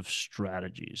types of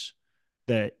strategies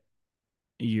that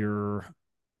you're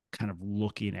kind of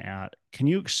looking at. Can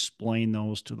you explain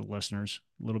those to the listeners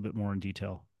a little bit more in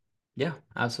detail? Yeah,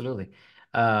 absolutely.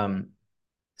 Um,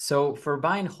 so for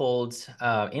buy and holds,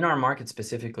 in our market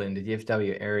specifically in the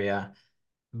DFW area,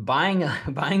 buying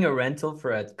a rental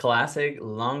for a classic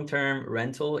long-term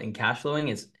rental and cash flowing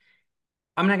is,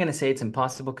 I'm not gonna say it's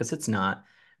impossible because it's not,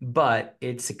 but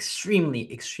it's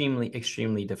extremely, extremely,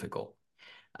 extremely difficult.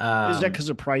 Is that Um, because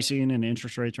of pricing and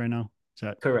interest rates right now? Is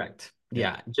that Correct.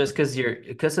 yeah? Yeah, just Okay.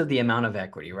 because of the amount of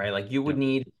equity, right? Like Yep. you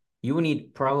would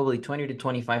need probably 20 to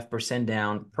 25%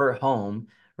 down per home,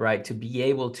 right, to be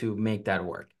able to make that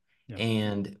work. Yep.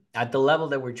 And at the level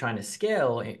that we're trying to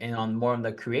scale and on more on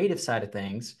the creative side of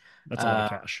things, That's a lot of uh,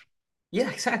 cash. yeah,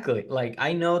 exactly. Like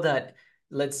I know that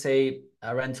let's say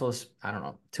a rental is, I don't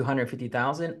know,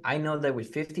 250,000. I know that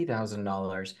with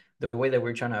 $50,000, the way that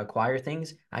we're trying to acquire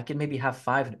things, I can maybe have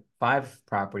five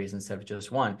properties instead of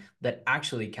just one that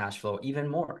actually cash flow even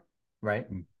more, right?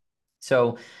 Mm.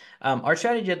 So our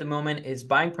strategy at the moment is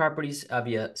buying properties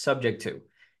via subject to,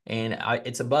 and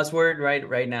it's a buzzword, right?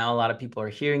 Right now, a lot of people are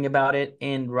hearing about it,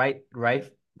 and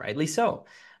rightly so.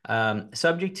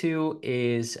 Subject to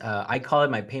is I call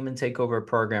it my payment takeover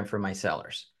program for my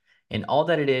sellers, and all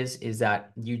that it is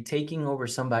that you taking over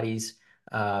somebody's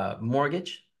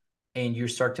mortgage, and you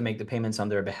start to make the payments on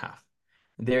their behalf.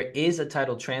 There is a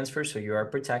title transfer, so you are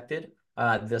protected.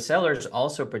 The seller is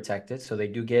also protected, so they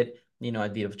do get, a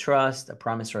deed of trust, a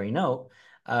promissory note,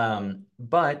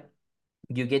 but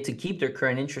you get to keep their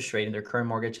current interest rate and their current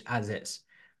mortgage as is,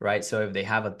 right? So if they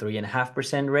have a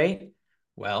 3.5% rate,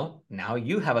 well, now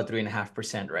you have a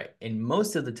 3.5% rate. And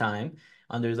most of the time,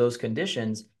 under those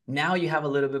conditions, now you have a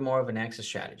little bit more of an exit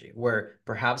strategy where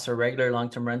perhaps a regular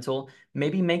long-term rental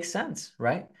maybe makes sense,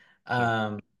 right?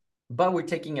 Yep. But we're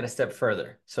taking it a step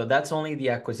further. So that's only the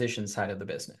acquisition side of the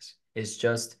business. It's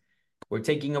just we're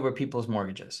taking over people's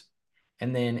mortgages.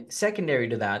 And then secondary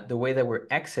to that, the way that we're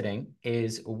exiting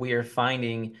is we are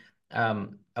finding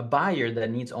a buyer that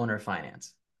needs owner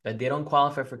finance, that they don't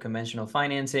qualify for conventional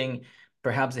financing.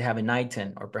 Perhaps they have an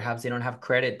ITIN, or perhaps they don't have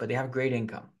credit, but they have great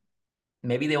income.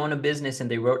 Maybe they own a business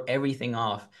and they wrote everything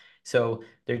off. So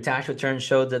their tax return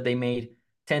showed that they made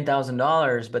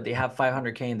 $10,000, but they have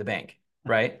 500K in the bank,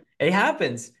 right? It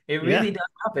happens. It Yeah. really does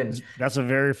happen. That's a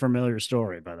very familiar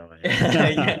story, by the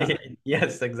Yeah, way.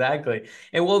 yes, exactly.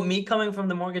 And well, me coming from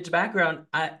the mortgage background,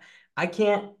 I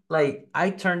can't, like, I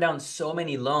turned down so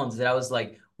many loans that I was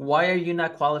like, why are you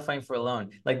not qualifying for a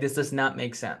loan? Like, this does not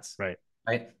make sense, Right.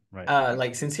 right? Right.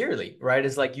 Like sincerely, right?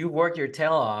 It's like you work your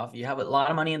tail off, you have a lot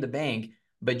of money in the bank,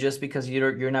 but just because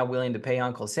you're not willing to pay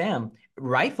Uncle Sam,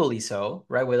 rightfully so,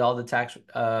 right? With all the tax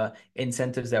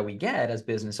incentives that we get as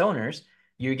business owners,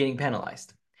 you're getting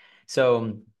penalized.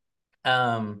 So,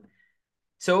 um,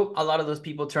 so a lot of those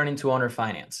people turn into owner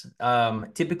finance.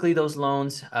 Typically those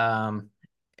loans,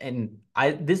 and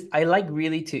I like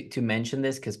really to mention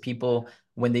this because people,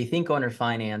 when they think owner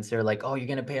finance, they're like, oh, you're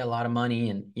gonna pay a lot of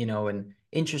money and and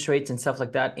interest rates and stuff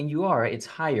like that. And you are, it's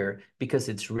higher because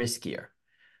it's riskier,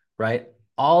 right?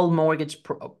 All mortgage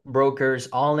brokers,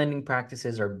 all lending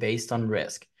practices are based on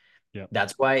risk. Yep.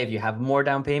 That's why if you have more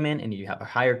down payment and you have a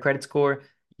higher credit score,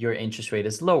 your interest rate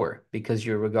is lower because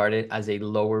you're regarded as a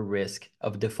lower risk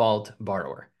of default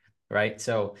borrower, right?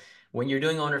 So when you're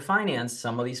doing owner finance,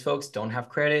 some of these folks don't have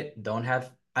credit, don't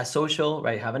have a social,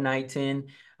 right? Have a NITIN,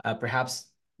 perhaps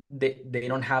they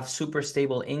don't have super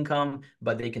stable income,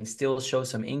 but they can still show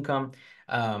some income.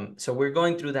 So we're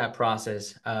going through that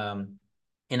process.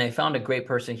 And I found a great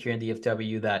person here in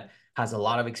DFW that has a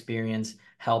lot of experience,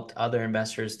 helped other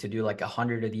investors to do like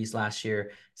 100 of these last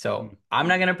year. Mm. So I'm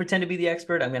not going to pretend to be the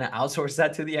expert. I'm going to outsource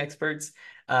that to the experts.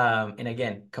 And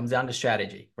again, comes down to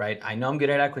strategy, right? I know I'm good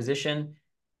at acquisition.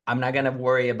 I'm not going to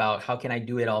worry about how can I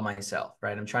do it all myself,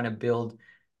 right? I'm trying to build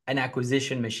an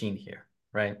acquisition machine here,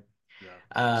 right? Yeah.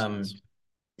 Makes Um, sense.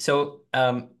 so,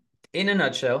 in a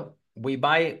nutshell, we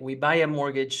buy a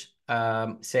mortgage,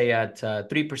 say at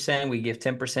 3%. We give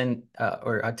 10%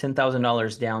 or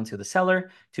 $10,000 down to the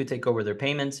seller to take over their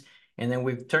payments, and then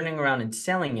we're turning around and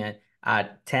selling it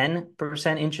at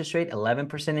 10% interest rate,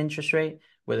 11% interest rate,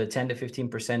 with a 10 to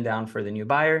 15% down for the new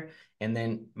buyer, and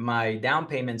then my down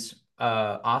payments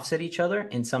offset each other,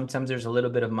 and sometimes there's a little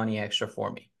bit of money extra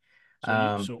for me.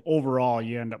 Um, So overall,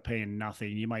 you end up paying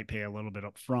nothing. You might pay a little bit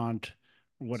up front,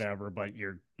 whatever, but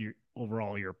you're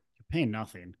overall you're paying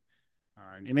nothing.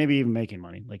 And maybe even making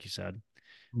money, like you said.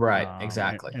 right, And,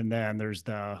 exactly. and then there's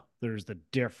the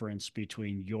difference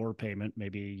between your payment.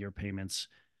 Maybe your payment's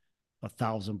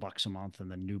 $1,000 a month,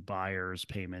 and the new buyer's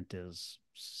payment is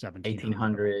 1,700 a month.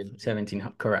 1800,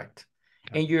 1700, correct.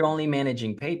 Okay. And you're only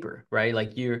managing paper, right?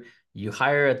 Like you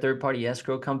hire a third party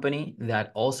escrow company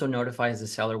that also notifies the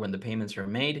seller when the payments are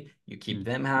made. You keep Mm.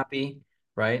 them happy.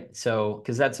 right? So,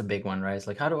 because that's a big one, right? It's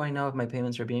like, how do I know if my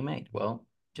payments are being made? Well,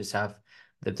 just have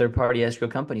the third party escrow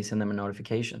company send them a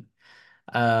notification.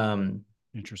 Um,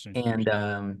 Interesting. and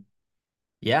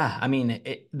Yeah, I mean,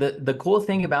 the cool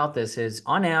thing about this is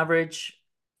on average,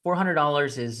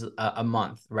 $400 is a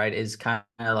month, right? Is kind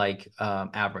of like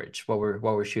average what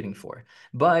we're shooting for.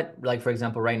 But like for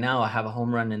example, right now I have a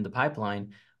home run in the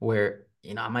pipeline where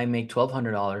I might make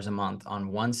 $1,200 a month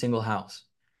on one single house,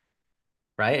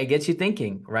 right? It gets you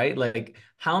thinking, right? Like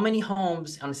how many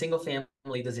homes on a single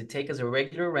family does it take as a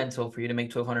regular rental for you to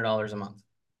make $1,200 a month?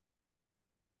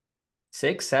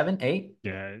 Six, seven, eight?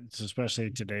 Yeah, it's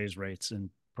especially today's rates and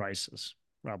prices.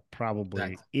 Well,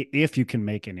 probably Exactly. if you can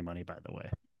make any money, by the way.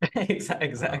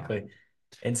 Exactly. Um,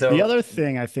 And the so, other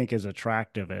thing I think is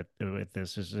attractive with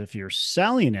this is if you're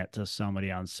selling it to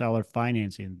somebody on seller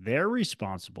financing, they're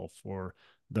responsible for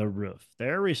the roof.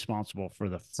 They're responsible for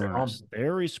the it's their home. furnace.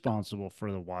 They're responsible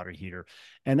for the water heater.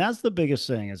 And that's the biggest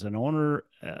thing as an owner.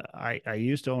 I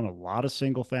used to own a lot of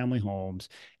single family homes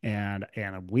and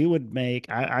we would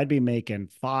I'd be making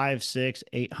five, six,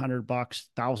 800 bucks,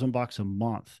 $1,000 a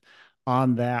month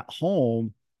on that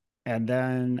home. And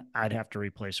then I'd have to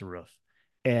replace a roof.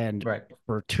 And Right.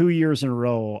 for 2 years in a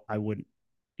row, I wouldn't,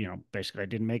 basically I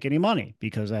didn't make any money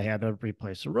because I had to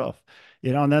replace the roof,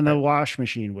 and then the Right. wash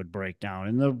machine would break down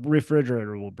and the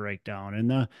refrigerator will break down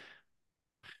and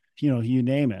you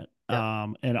name it. Yeah,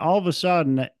 And all of a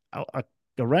sudden, a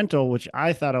rental, which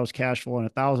I thought I was cash flowing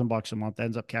 $1,000 a month,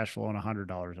 ends up cash flowing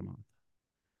 $100 a month.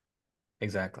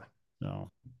 exactly.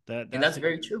 So that And that's that's the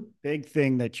very true. big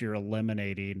thing that you're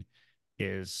eliminating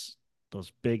is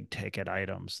those big ticket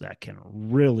items that can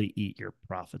really eat your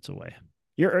profits away.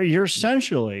 You're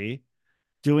essentially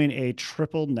doing a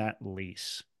triple net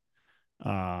lease.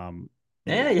 Um,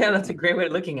 Yeah, yeah, that's a great way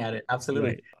of looking at it.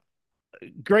 Absolutely. right.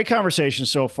 Great conversation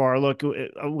so far. Look,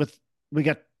 with we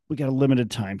got we got a limited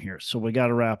time here, so we got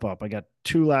to wrap up. I got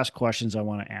two last questions I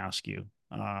want to ask you.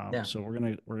 Yeah, So we're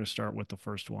gonna start with the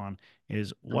first one.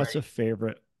 Is I'm what's a ready.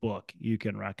 favorite book you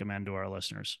can recommend to our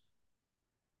listeners?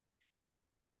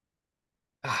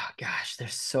 Oh gosh,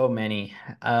 there's so many.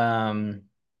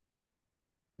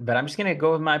 But I'm just gonna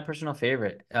go with my personal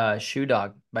favorite, Shoe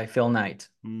Dog by Phil Knight.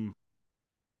 Mm.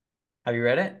 Have you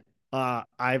read it?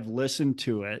 I've listened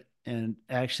to it, and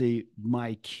actually,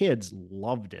 my kids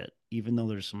loved it, even though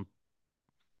there's some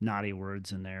naughty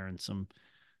words in there and some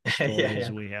Yeah, stories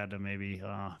yeah. we had to maybe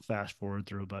fast forward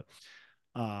through. But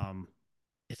um,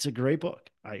 it's a great book.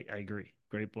 I agree.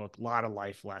 Great book. A lot of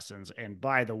life lessons. And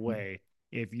by the way,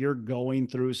 if you're going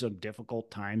through some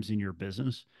difficult times in your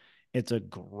business, it's a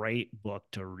great book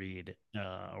to read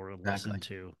or listen Exactly.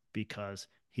 to because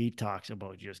he talks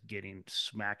about just getting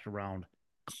smacked around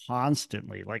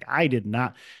constantly. Like I did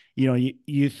not,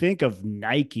 you think of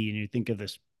Nike and you think of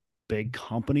this big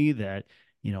company that,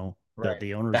 the, Right.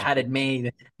 the That owner's had it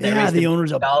made, that yeah, raised the $1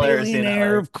 owner's a billion dollars,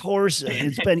 billionaire. like Of course,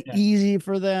 it's been yeah. easy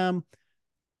for them.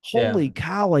 Yeah. Holy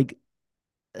cow. Like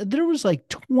there was like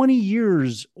 20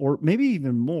 years or maybe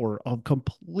even more of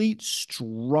complete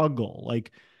struggle,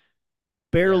 like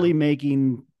Yeah. barely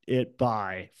making it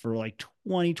by for like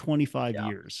 20, 25 Yeah.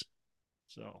 years.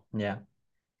 So Yeah.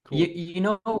 cool. You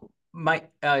know, my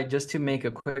just to make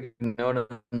a quick note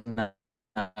on that,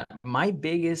 my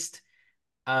biggest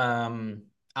um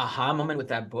aha moment with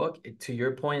that book, to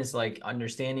your point, is like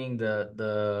understanding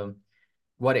the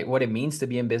what it means to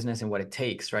be in business and what it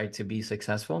takes, right, to be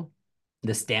successful,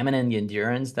 the stamina and the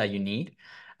endurance that you need.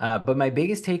 But my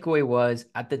biggest takeaway was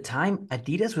at the time,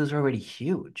 Adidas was already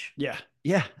huge, Yeah.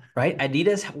 Yeah. right?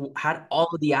 Adidas had all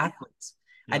of the athletes.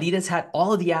 Yeah. Adidas had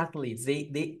all of the athletes.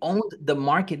 They owned the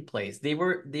marketplace. They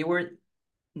were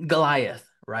Goliath,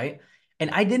 right? And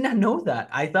I did not know that.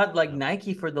 I thought like Yeah.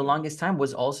 Nike for the longest time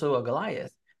was also a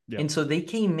Goliath. Yeah. And so they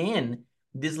came in,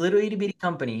 this little itty bitty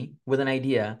company with an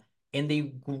idea, and they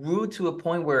grew to a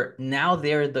point where now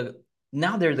they're the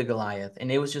Goliath.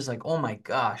 And it was just like, oh my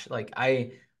gosh, like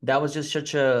that was just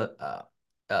such a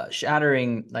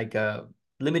shattering, like a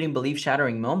limiting belief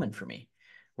shattering moment for me,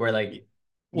 where like,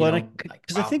 Well, like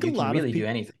because I wow, think a you can lot of really do people,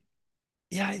 anything.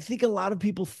 yeah, I think a lot of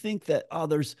people think that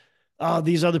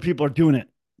these other people are doing it.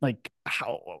 Like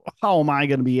how am I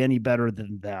going to be any better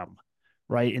than them,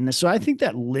 right? And so I think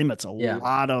that limits a Yeah,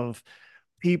 lot of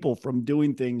people from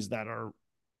doing things that are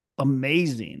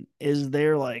amazing. Is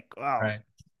they're like, wow, right.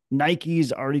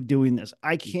 Nike's already doing this.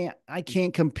 I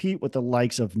can't compete with the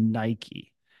likes of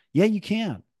Nike. Yeah, you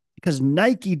can because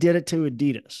Nike did it to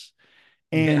Adidas,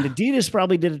 and Yeah. Adidas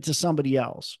probably did it to somebody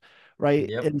else,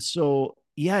 right? Yep. And so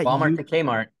yeah, Walmart to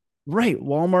Kmart. right,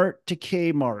 Walmart to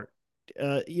Kmart,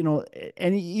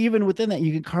 and even within that,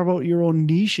 you can carve out your own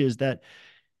niches that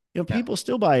Yeah. People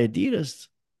still buy Adidas.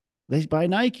 They buy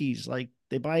Nikes, like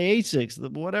they buy Asics,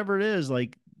 whatever it is.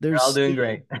 Like They're there's all doing still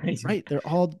great. right.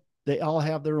 They all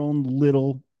have their own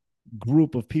little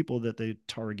group of people that they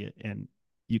target, and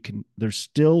there's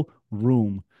still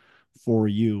room for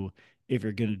you if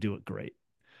you're going to do it great.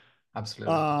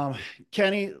 Absolutely. Um,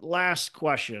 Kenny, last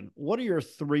question. What are your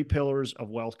three pillars of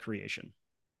wealth creation?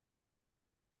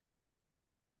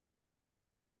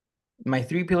 My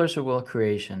three pillars of wealth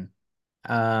creation.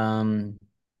 Um,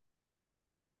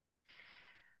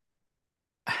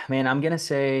 man, I'm gonna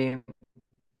say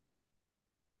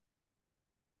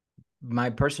my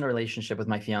personal relationship with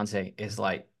my fiance is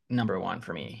like number one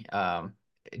for me.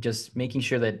 Just making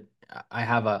sure that I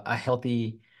have a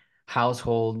healthy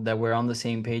household, that we're on the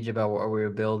same page about what we're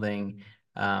building.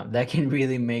 That can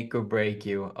really make or break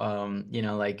you.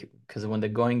 Like because when the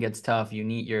going gets tough, you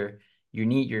need your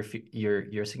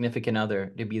significant other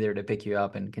to be there to pick you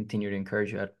up and continue to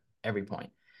encourage you at every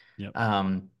point. Yep.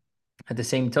 Um, at the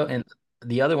same time, and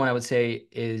the other one I would say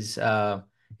is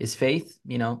faith.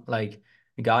 Like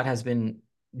God has been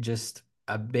just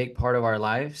a big part of our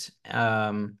lives.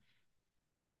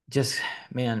 Just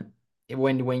man,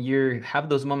 when you have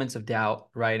those moments of doubt,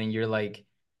 right, and you're like,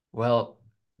 well,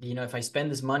 if I spend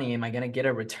this money, am I gonna get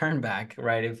a return back,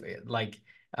 right? If like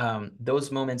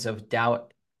those moments of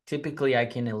doubt, typically I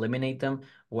can eliminate them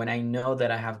when I know that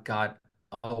I have God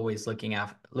always looking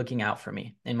out for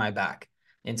me in my back.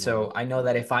 And Love so it. I know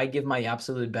that if I give my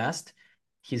absolute best,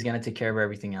 he's gonna take care of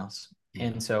everything else. Yeah.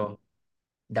 And so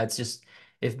that's just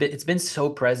it's been so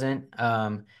present,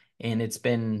 and it's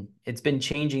been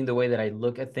changing the way that I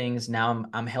look at things. Now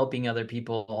I'm helping other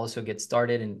people also get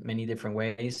started in many different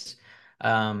ways,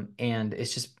 and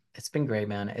it's been great,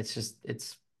 man.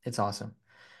 It's awesome.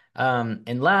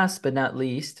 And last but not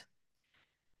least,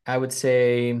 I would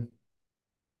say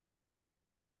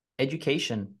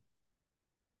education,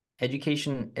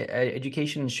 education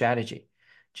and strategy.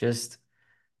 Just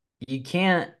you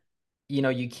can't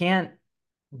you can't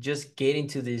just get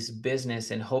into this business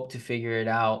and hope to figure it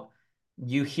out.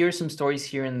 You hear some stories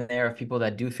here and there of people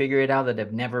that do figure it out that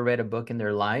have never read a book in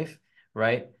their life,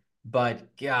 right?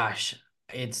 But gosh,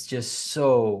 it's just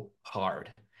so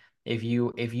hard. If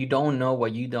you don't know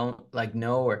what you don't like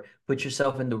know, or put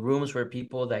yourself in the rooms where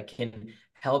people that can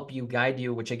help you, guide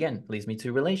you, which again leads me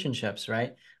to relationships,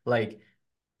 right? Like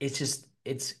it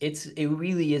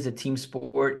really is a team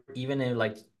sport. Even if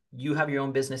like you have your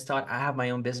own business, Todd, I have my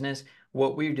own business.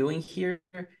 What we're doing here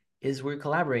is we're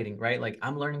collaborating, right? Like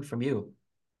I'm learning from you.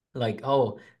 Like,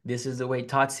 oh, this is the way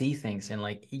Todd sees things, and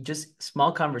like he just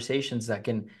small conversations that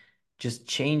can just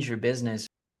change your business.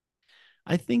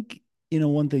 I think,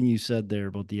 one thing you said there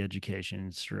about the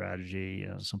education strategy,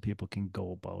 some people can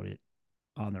go about it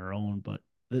on their own, but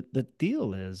the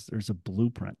deal is there's a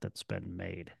blueprint that's been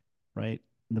made, right?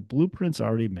 The blueprint's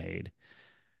already made,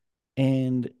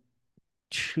 and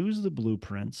choose the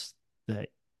blueprints that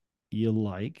you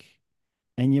like.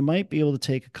 And you might be able to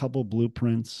take a couple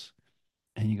blueprints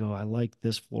and you go, I like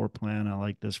this floor plan. I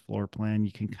like this floor plan.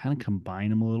 You can kind of combine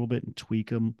them a little bit and tweak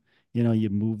them. You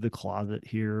move the closet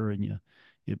here and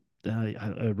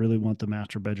I really want the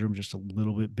master bedroom just a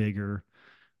little bit bigger.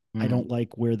 I don't Mm,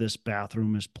 like where this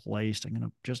bathroom is placed. I'm going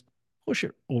to just push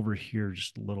it over here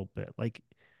just a little bit. Like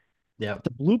yeah.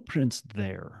 the blueprint's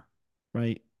there,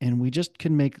 right? And we just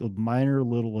can make minor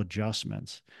little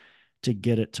adjustments to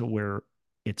get it to where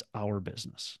it's our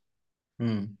business,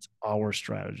 Mm, it's our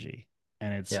strategy,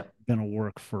 and it's yeah. going to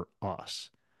work for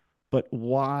us. But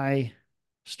why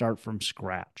start from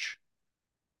scratch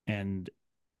and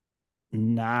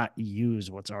not use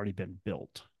what's already been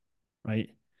built, right?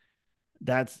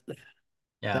 That's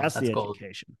Yeah, that's that's the gold.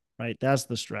 education, right? That's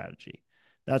the strategy.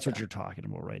 That's what Yeah. you're talking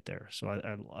about right there. So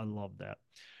I love that.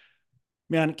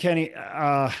 Man, Kenny,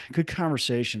 good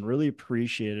conversation. Really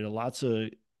appreciate it. Lots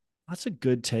of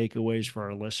good takeaways for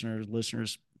our listeners.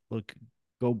 Listeners, look,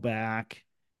 go back,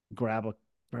 grab a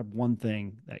grab one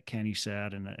thing that Kenny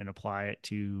said and apply it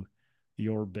to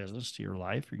your business, to your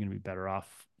life. You're going to be better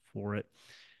off for it.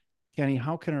 Kenny,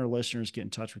 how can our listeners get in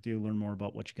touch with you, learn more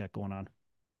about what you got going on?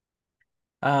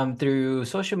 Through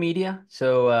social media,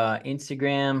 so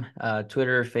Instagram,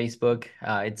 Twitter, Facebook.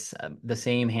 It's the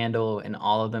same handle in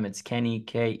all of them. It's Kenny,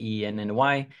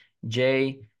 Kenny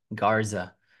J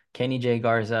Garza, Kenny J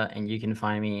Garza, and you can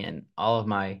find me in all of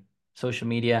my social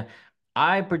media.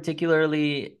 I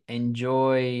particularly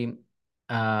enjoy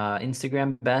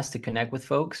Instagram best to connect with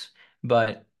folks,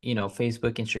 but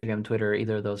Facebook, Instagram, Twitter,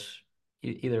 either of those,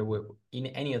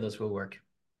 any of those will work.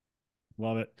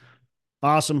 Love it.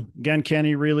 Awesome. Again,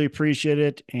 Kenny, really appreciate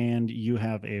it. And you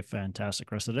have a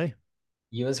fantastic rest of the day.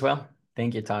 You as well.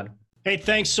 Thank you, Todd. Hey,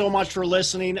 thanks so much for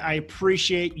listening. I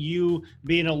appreciate you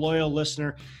being a loyal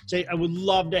listener. Say, I would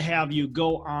love to have you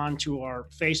go on to our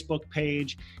Facebook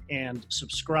page and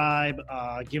subscribe.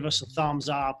 Give us a thumbs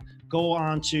up. Go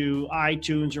on to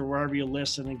iTunes or wherever you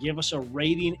listen and give us a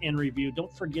rating and review.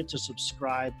 Don't forget to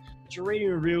subscribe. Your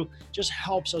rating and review just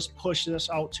helps us push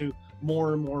this out to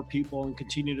more and more people and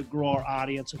continue to grow our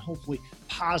audience and hopefully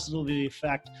positively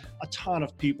affect a ton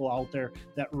of people out there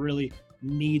that really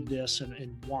need this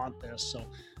and want this. So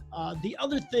the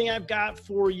other thing I've got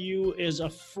for you is a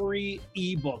free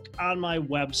ebook on my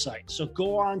website. So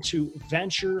go on to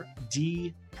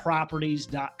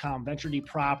venturedproperties.com,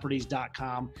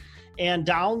 venturedproperties.com, and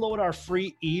download our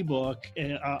free ebook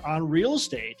on real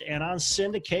estate and on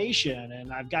syndication.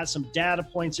 And I've got some data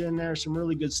points in there, some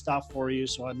really good stuff for you.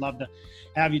 So I'd love to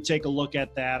have you take a look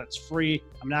at that. It's free.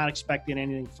 I'm not expecting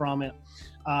anything from it.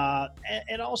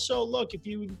 And also, look, if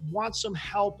you want some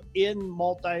help in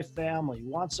multifamily,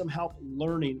 want some help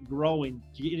learning, growing,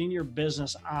 getting your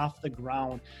business off the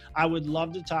ground, I would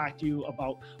love to talk to you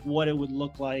about what it would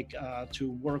look like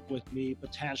to work with me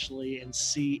potentially and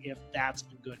see if that's a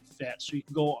good fit. So you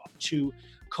can go to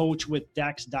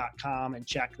coachwithdex.com and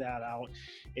check that out.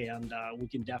 And we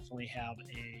can definitely have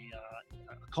a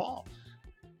call.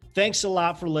 Thanks a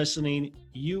lot for listening.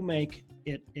 You make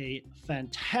it a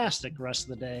fantastic rest of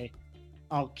the day.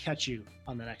 I'll catch you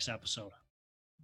on the next episode.